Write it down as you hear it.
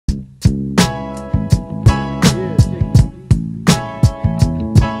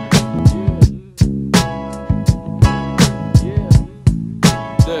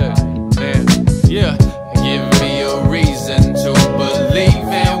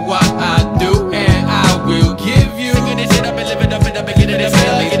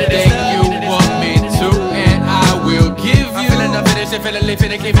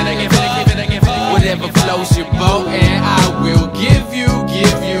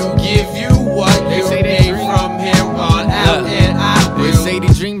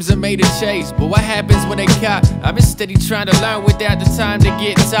made a chase, but what happens when they caught? I've been steady trying to learn without the time to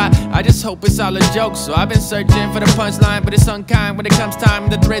get taught. I just hope it's all a joke, so I've been searching for the punchline, but it's unkind when it comes time.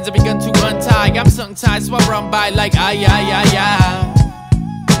 The threads have begun to untie. I'm tongue tied, so I run by like ay.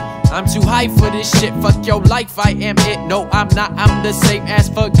 I'm too high for this shit, fuck your life, I am it. No, I'm not, I'm the same as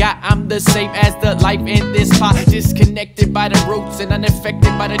forgot. I'm the same as the life in this pot. Disconnected by the roots and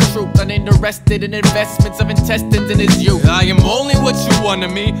unaffected by the truth. Uninterested in investments of intestines in his youth. I am only what you want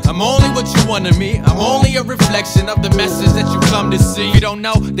of me, I'm only what you want of me. I'm only a reflection of the message that you come to see. You don't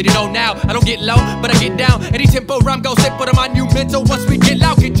know, then you know now. I don't get low, but I get down. Any tempo rhyme goes set for the monumental. Once we get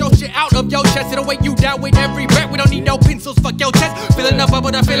loud, get your shit out of your chest. It'll weigh you down with every breath. We don't need no pencils, fuck your chest. Feeling the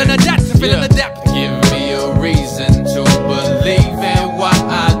bubble, the feeling of that's feeling the depth. Give me a reason to believe in what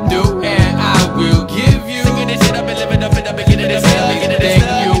I do, and I will give you singing this shit up and living up in the beginning of this anything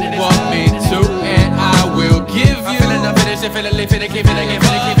you want me to, and I will give you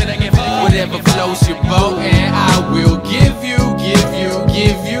whatever floats your boat, and I will give you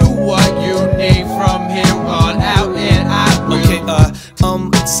what you need from here on out, and I will. Okay,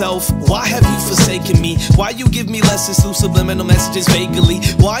 self, why have you forsaken me? Why you give me lessons through subliminal messages vaguely?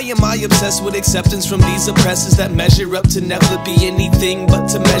 Why am I obsessed with acceptance from these oppressors that measure up to never be anything but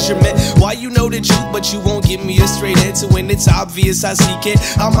to measurement? Why you know the truth but you won't give me a straight answer when it's obvious I seek it?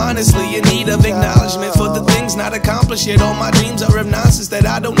 I'm honestly in need of acknowledgement for the things not accomplished yet. All my dreams are of nonsense that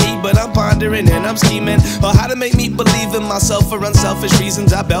I don't need, but I'm pondering and I'm scheming or how to make me believe in myself for unselfish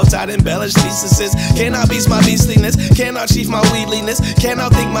reasons. I belt out embellished theses. Can I beast my beastliness? Can I achieve my weedliness? Can I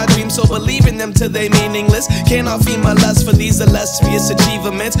think my dreams so believe in them till they meaningless? Can I feed my lust for these illustrious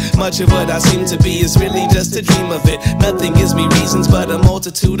achievements? Much of what I seem to be is really just a dream of it. Nothing gives me reasons but a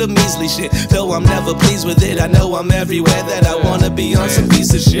multitude of measly shit. Though I'm never pleased with it, I know I'm everywhere that I wanna be on some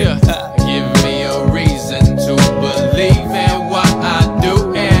piece of shit. Give me a reason to believe in what I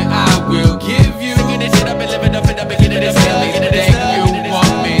do, and I will give you singing this shit up and living up in the beginning of this anything you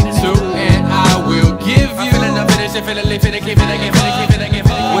want me to, and I will give you feeling